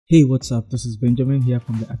Hey, what's up? This is Benjamin here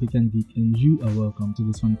from the African Geek, and you are welcome to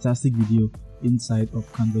this fantastic video inside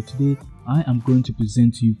of Canva. Today, I am going to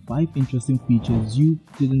present to you 5 interesting features you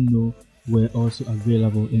didn't know were also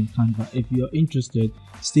available in Canva. If you are interested,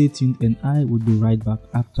 stay tuned and I will be right back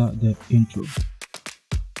after the intro.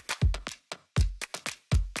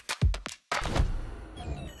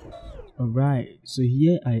 Alright, so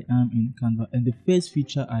here I am in Canva, and the first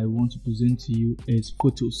feature I want to present to you is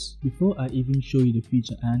photos. Before I even show you the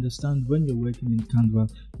feature, I understand when you're working in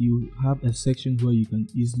Canva, you have a section where you can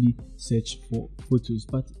easily search for photos.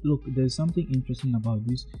 But look, there's something interesting about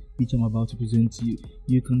this feature I'm about to present to you.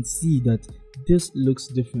 You can see that this looks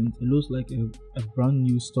different. It looks like a brand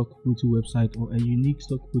new stock photo website or a unique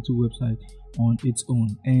stock photo website on its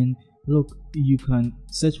own. And look, you can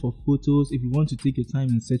search for photos. If you want to take your time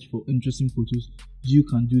and search for interesting photos, you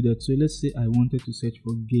can do that. So let's say I wanted to search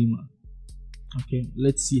for gamer. Okay,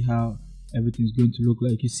 let's see how everything's going to look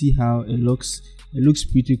like. You see how it looks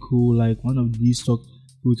pretty cool, like one of these stock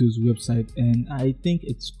photos website. And I think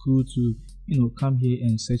it's cool to come here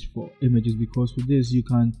and search for images, because with this you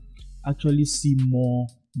can actually see more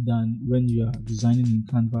than when you are designing in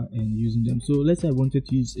Canva and using them. So let's say I wanted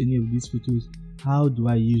to use any of these photos. How do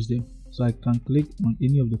I use them? So I can click on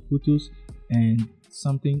any of the photos and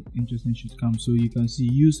something interesting should come. So you can see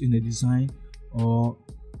use in the design or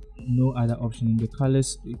no other option. In the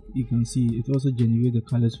colors, you can see it also generates the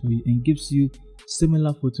colors for you and gives you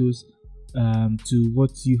similar photos to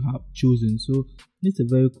what you have chosen. So it's a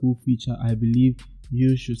very cool feature I believe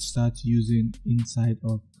you should start using inside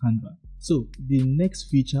of Canva. So the next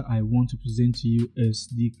feature I want to present to you is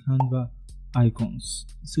the Canva icons.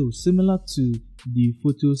 So similar to the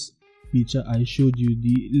photos feature I showed you,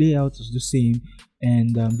 the layout is the same,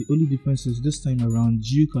 and the only difference is this time around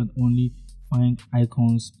you can only find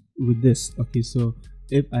icons with this. Okay, so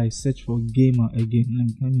if I search for gamer again, let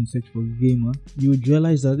me come and search for gamer, you would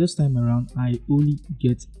realize that this time around I only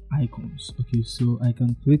get icons. Okay, so I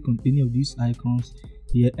can click on any of these icons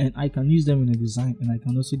here and I can use them in a design, and I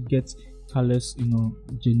can also get colors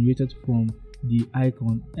generated from the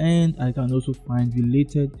icon, and I can also find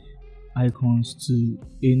related icons to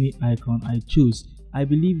any icon I choose. I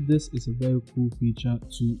believe this is a very cool feature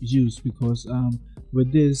to use, because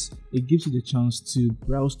with this it gives you the chance to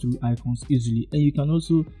browse through icons easily, and you can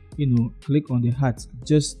also click on the hat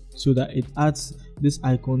just so that it adds this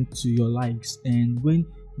icon to your likes. And when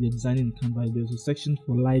you're designing in Canva, there's a section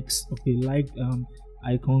for likes,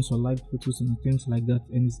 icons or like photos and things like that,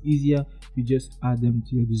 and it's easier to just add them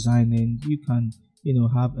to your design, and you can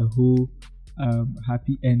have a whole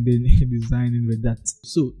happy ending designing with that.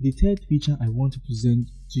 So the third feature I want to present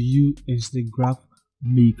to you is the graph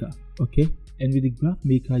maker. Okay, and with the graph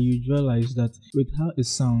maker you realize that with how it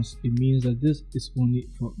sounds, it means that this is only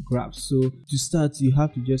for graphs. So to start, you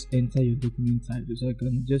have to just enter your document title. So I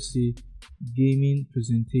can just say gaming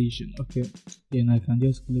presentation. Okay, then I can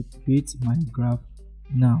just click create my graph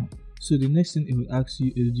now. So the next thing it will ask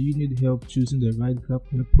you is, do you need help choosing the right graph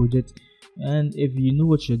for the project? And if you know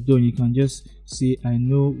what you're doing, you can just say I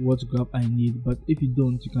know what graph I need. But if you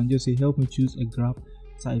don't, you can just say help me choose a graph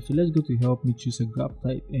type. So let's go to help me choose a graph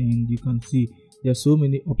type, and you can see there are so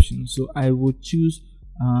many options. So I would choose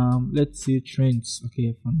let's say trends,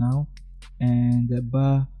 okay, for now, and the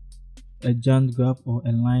bar, a giant graph or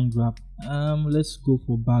a line graph. Let's go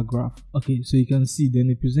for bar graph. Okay, so you can see then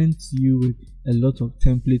it presents you with a lot of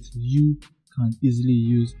templates you can easily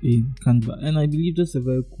use in Canva, and I believe that's a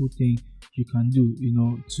very cool thing you can do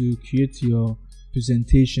to create your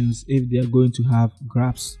presentations if they are going to have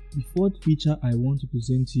graphs. The fourth feature I want to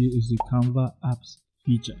present to you is the Canva Apps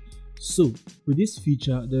feature. So with this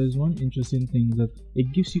feature, there is one interesting thing, that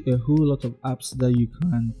it gives you a whole lot of apps that you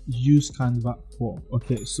can use Canva for.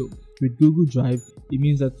 Okay, so with Google Drive, it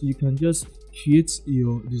means that you can just create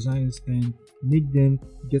your designs and make them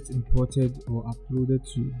get imported or uploaded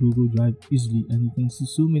to Google Drive easily, and you can see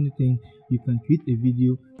so many things. You can create a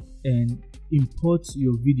video and import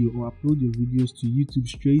your video or upload your videos to YouTube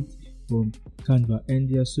straight from Canva, and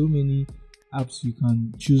there are so many apps you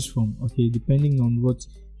can choose from, okay, depending on what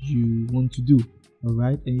you want to do. All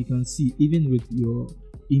right, and you can see even with your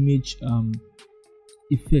image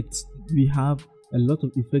effects, we have a lot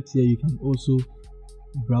of effects here you can also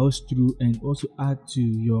browse through and also add to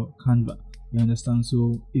your Canva. You understand?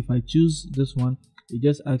 So if I choose this one, it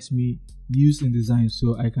just asks me use in design,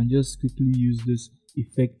 so I can just quickly use this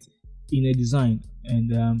effect in a design,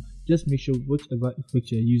 and just make sure whatever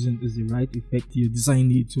effect you're using is the right effect your design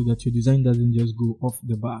needs, so that your design doesn't just go off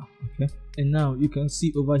the bar. Okay, and now you can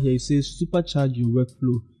see over here it says supercharge your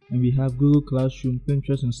workflow and we have Google Classroom,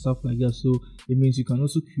 Pinterest, and stuff like that. So it means you can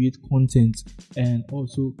also create content and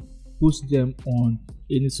also post them on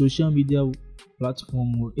any social media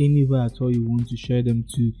platform or anywhere at all you want to share them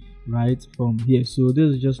to right from here. So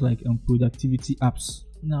this is just like productivity apps.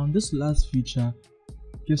 Now this last feature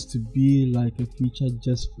gets to be like a feature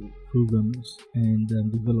just for programmers and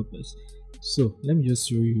developers. So let me just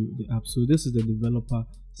show you the app. So this is the developer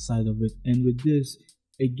side of it, and with this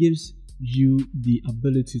it gives you the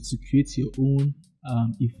ability to create your own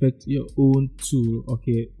effect, your own tool,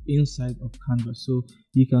 okay, inside of Canva. So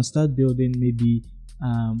you can start building maybe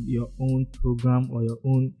your own program or your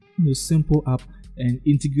own simple app and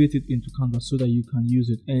integrate it into Canva so that you can use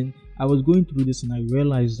it. And I was going through this and I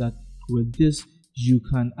realized that with this you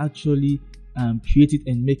can actually create it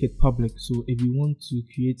and make it public. So if you want to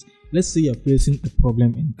create, let's say you're facing a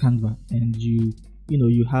problem in Canva and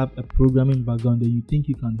you have a programming background and you think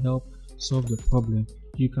you can help solve the problem,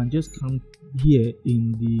 you can just come here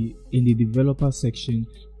in the developer section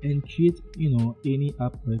and create any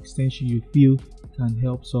app or extension you feel can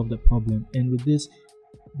help solve the problem. And with this,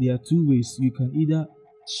 there are two ways. You can either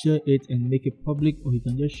share it and make it public, or you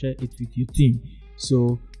can just share it with your team.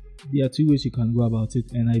 So there are two ways you can go about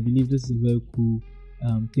it, and I believe this is a very cool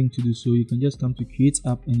thing to do. So you can just come to create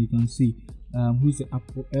app and you can see who's the app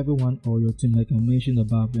for everyone or your team, like I mentioned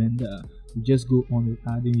above, and you just go on with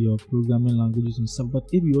adding your programming languages and stuff. But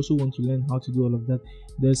if you also want to learn how to do all of that,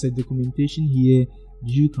 there's a documentation here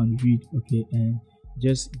you can read, okay, and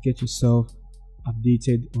just get yourself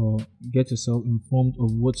updated or get yourself informed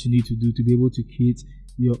of what you need to do to be able to create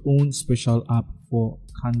your own special app for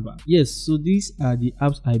Canva. Yes, so these are the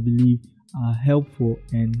apps I believe are helpful,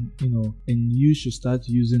 and you should start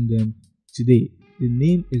using them today. The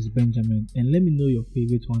name is Benjamin, and let me know your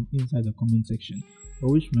favorite one inside the comment section.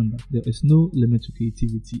 Always remember, there is no limit to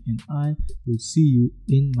creativity, and I will see you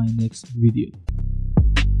in my next video.